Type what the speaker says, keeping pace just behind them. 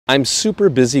I'm super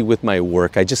busy with my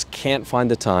work. I just can't find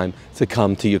the time to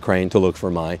come to Ukraine to look for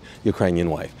my Ukrainian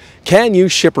wife. Can you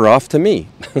ship her off to me?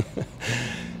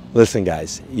 Listen,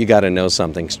 guys, you got to know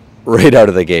something right out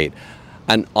of the gate.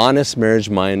 An honest,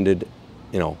 marriage-minded,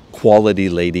 quality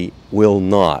lady will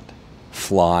not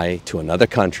fly to another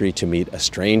country to meet a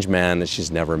strange man that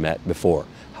she's never met before.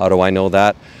 How do I know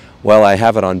that? Well, I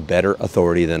have it on better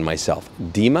authority than myself.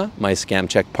 Dima, my scam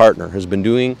check partner, has been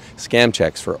doing scam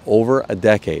checks for over a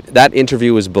decade. That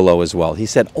interview is below as well. He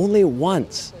said only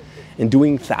once in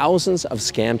doing thousands of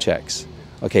scam checks,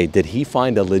 did he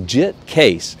find a legit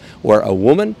case where a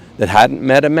woman that hadn't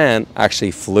met a man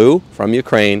actually flew from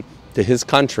Ukraine to his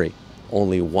country.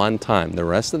 Only one time. The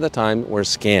rest of the time were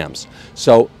scams.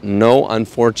 So no,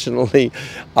 unfortunately,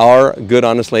 our good,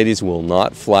 honest ladies will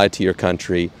not fly to your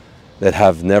country that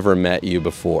have never met you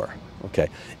before.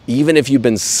 Even if you've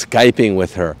been Skyping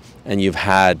with her and you've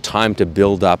had time to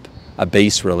build up a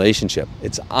base relationship,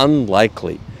 it's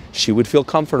unlikely she would feel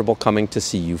comfortable coming to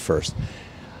see you first.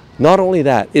 Not only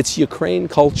that, it's Ukraine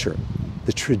culture,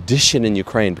 the tradition in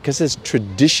Ukraine, because it's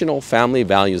traditional family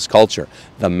values culture.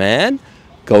 The man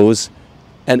goes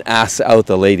and asks out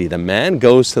the lady. The man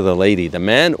goes to the lady. The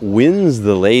man wins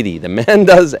the lady. The man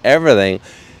does everything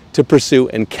to pursue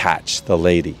and catch the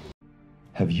lady.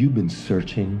 Have you been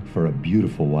searching for a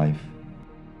beautiful wife?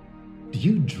 Do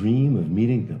you dream of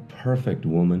meeting the perfect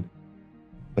woman,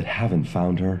 but haven't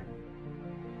found her?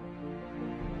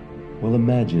 Well,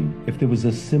 imagine if there was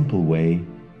a simple way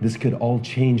this could all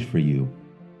change for you.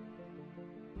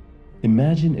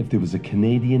 Imagine if there was a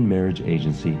Canadian marriage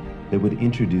agency that would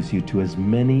introduce you to as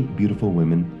many beautiful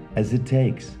women as it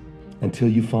takes until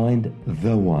you find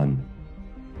the one.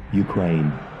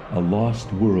 Ukraine, a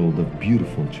lost world of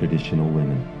beautiful traditional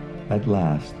women. At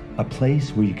last, a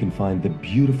place where you can find the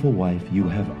beautiful wife you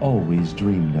have always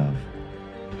dreamed of.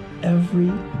 Every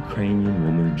Ukrainian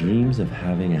woman dreams of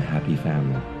having a happy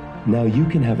family. Now you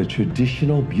can have a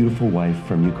traditional beautiful wife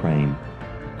from Ukraine,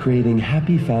 creating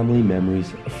happy family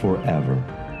memories forever.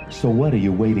 So what are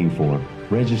you waiting for?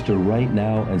 Register right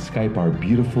now and Skype our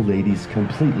beautiful ladies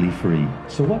completely free.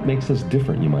 So what makes us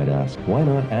different, you might ask? Why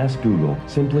not ask Google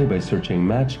simply by searching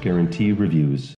Match Guarantee Reviews?